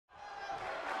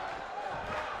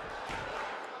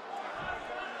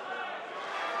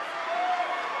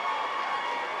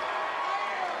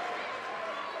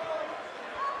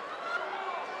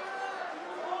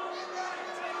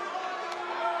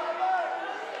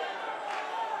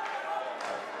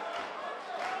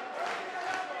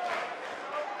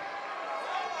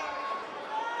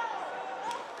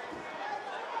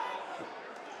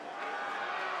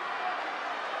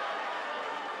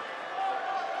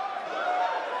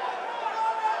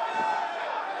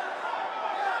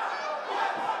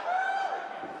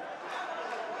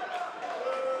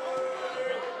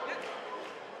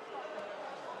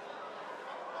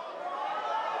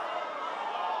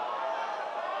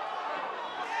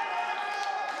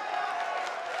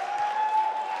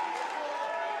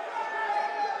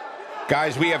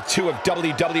Guys, we have two of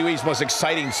WWE's most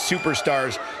exciting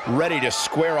superstars ready to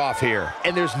square off here.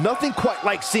 And there's nothing quite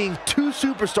like seeing two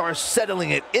superstars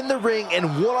settling it in the ring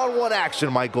in one-on-one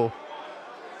action, Michael.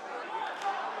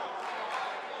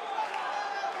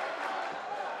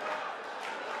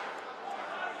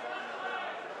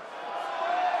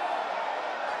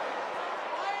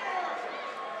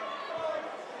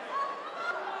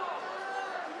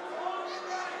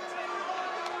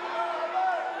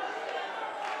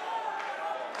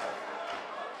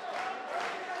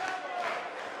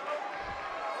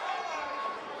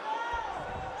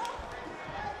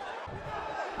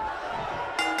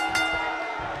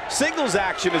 Singles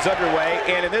action is underway,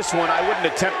 and in this one, I wouldn't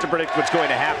attempt to predict what's going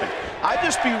to happen. I'd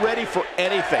just be ready for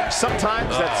anything. Sometimes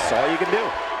that's all you can do.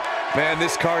 Man,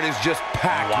 this card is just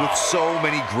packed with so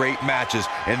many great matches,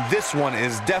 and this one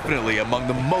is definitely among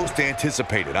the most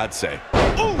anticipated, I'd say.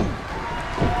 Ooh!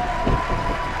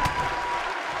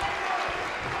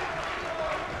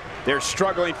 They're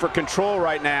struggling for control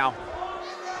right now.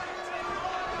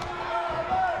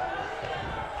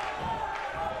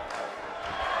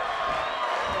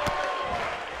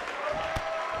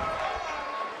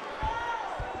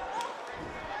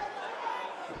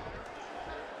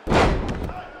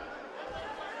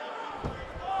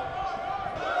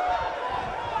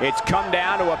 It's come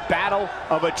down to a battle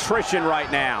of attrition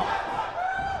right now.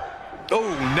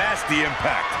 Oh, nasty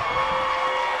impact.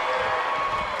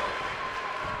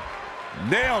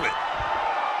 Nailed it.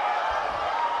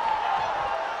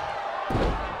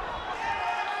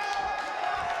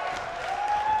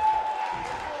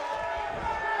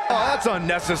 Oh, that's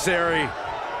unnecessary.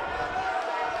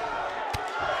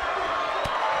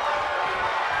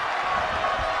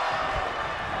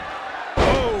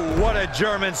 Oh, what a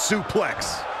German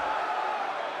suplex.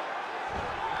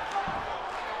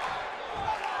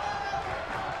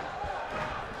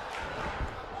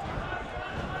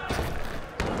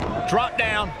 Drop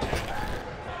down.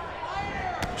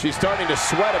 She's starting to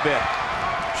sweat a bit.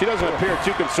 She doesn't appear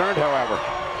too concerned, however.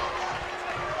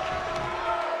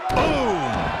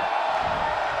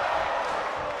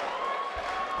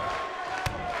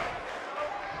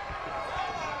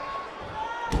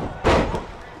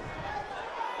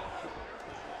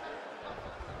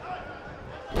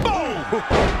 Boom!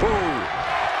 Boom!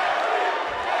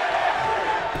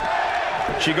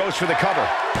 She goes for the cover.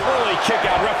 Early kick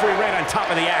out, referee right on top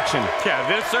of the action. Yeah,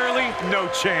 this early, no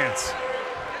chance.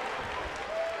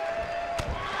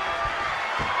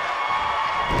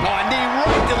 Oh, a knee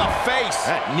right to the face.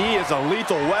 That knee is a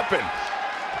lethal weapon.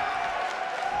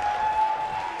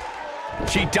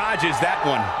 She dodges that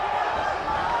one.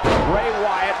 Bray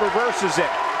Wyatt reverses it.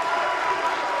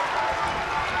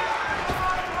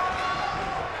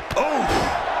 Oh,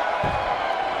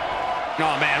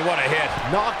 man, what a hit.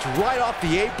 Knocked right off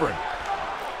the apron.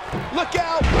 Look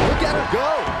out! Look at her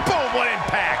go! Boom, what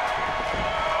impact.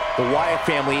 The Wyatt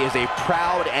family is a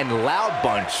proud and loud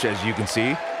bunch, as you can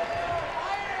see.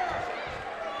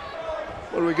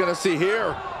 What are we gonna see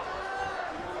here?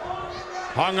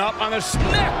 Hung up on the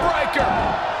neck breaker.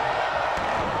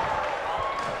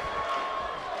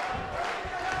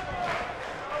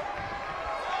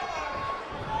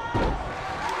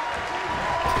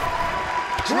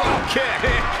 Drop kick.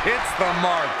 Hits the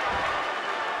mark.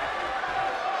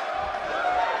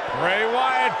 Bray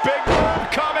Wyatt, big move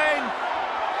coming.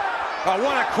 Oh,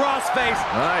 what a crossface.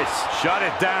 Nice. Shut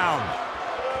it down.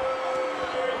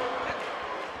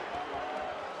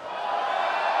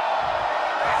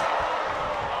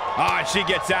 Oh, and she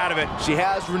gets out of it. She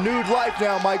has renewed life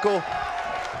now, Michael.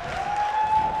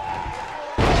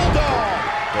 Bulldog.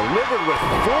 Delivered with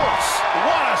force.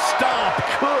 What a stomp.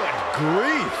 Good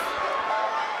grief.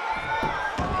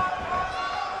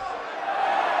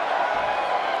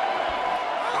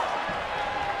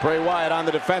 Bray Wyatt on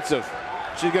the defensive.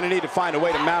 She's going to need to find a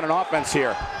way to mount an offense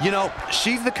here. You know,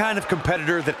 she's the kind of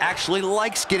competitor that actually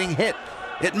likes getting hit.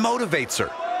 It motivates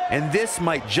her. And this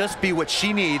might just be what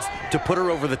she needs to put her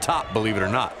over the top, believe it or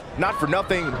not. Not for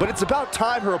nothing, but it's about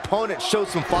time her opponent showed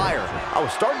some fire. I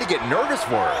was starting to get nervous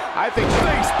for her. I think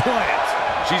face plant.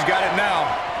 She's got it now.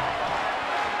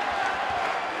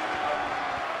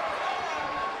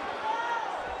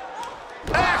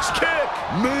 Axe kick.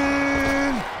 Man.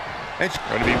 And she's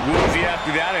going to be woozy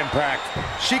after that impact.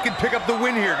 She can pick up the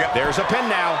win here, guys. There's a pin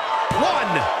now. 1,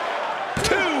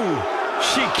 2.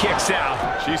 She kicks out.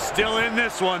 She's still in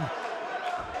this one.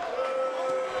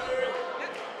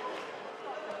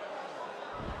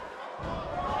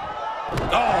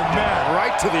 Oh, man,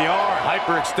 right to the arm.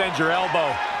 Hyperextend your elbow.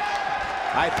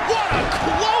 What a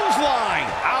clothesline!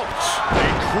 Ouch!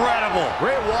 Incredible.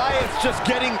 Bray Wyatt's just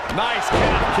getting... Nice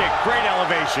calf kick. Great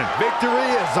elevation.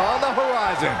 Victory is on the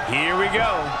horizon. Here we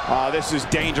go. This is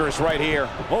dangerous right here.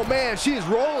 Oh, man, she's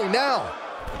rolling now.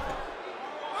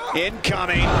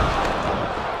 Incoming.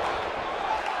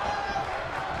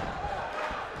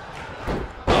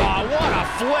 Oh, what a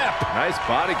flip! Nice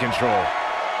body control.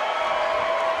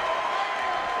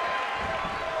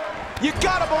 You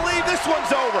gotta believe this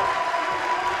one's over.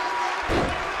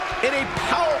 In a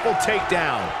powerful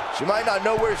takedown. She might not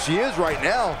know where she is right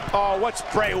now. Oh, what's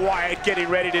Bray Wyatt getting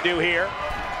ready to do here?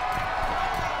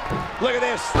 Look at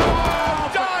this.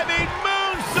 Oh, diving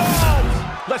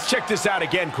moonsault! Let's check this out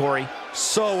again, Corey.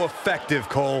 So effective,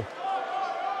 Cole.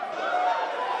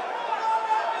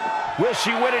 Will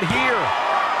she win it here?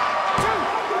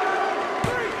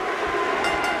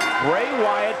 Bray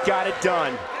Wyatt got it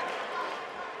done.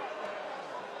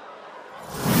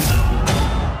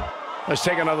 Let's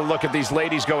take another look at these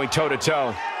ladies going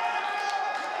toe-to-toe.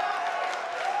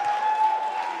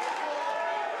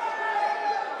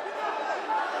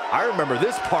 I remember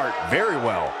this part very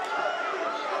well.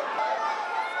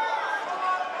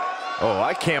 Oh,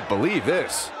 I can't believe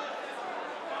this.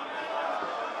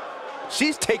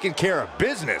 She's taking care of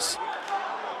business.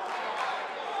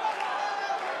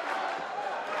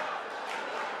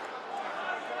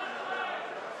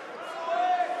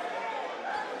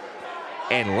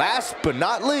 And last but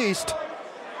not least,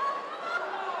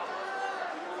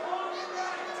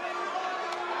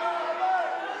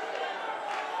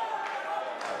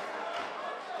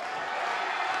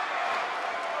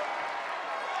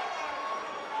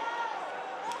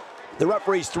 The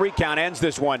referee's 3 count ends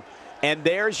this one. And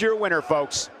there's your winner,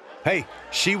 folks. Hey,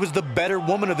 she was the better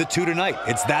woman of the two tonight.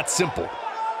 It's that simple.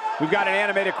 We've got an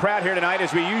animated crowd here tonight,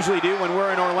 as we usually do when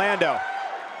we're in Orlando.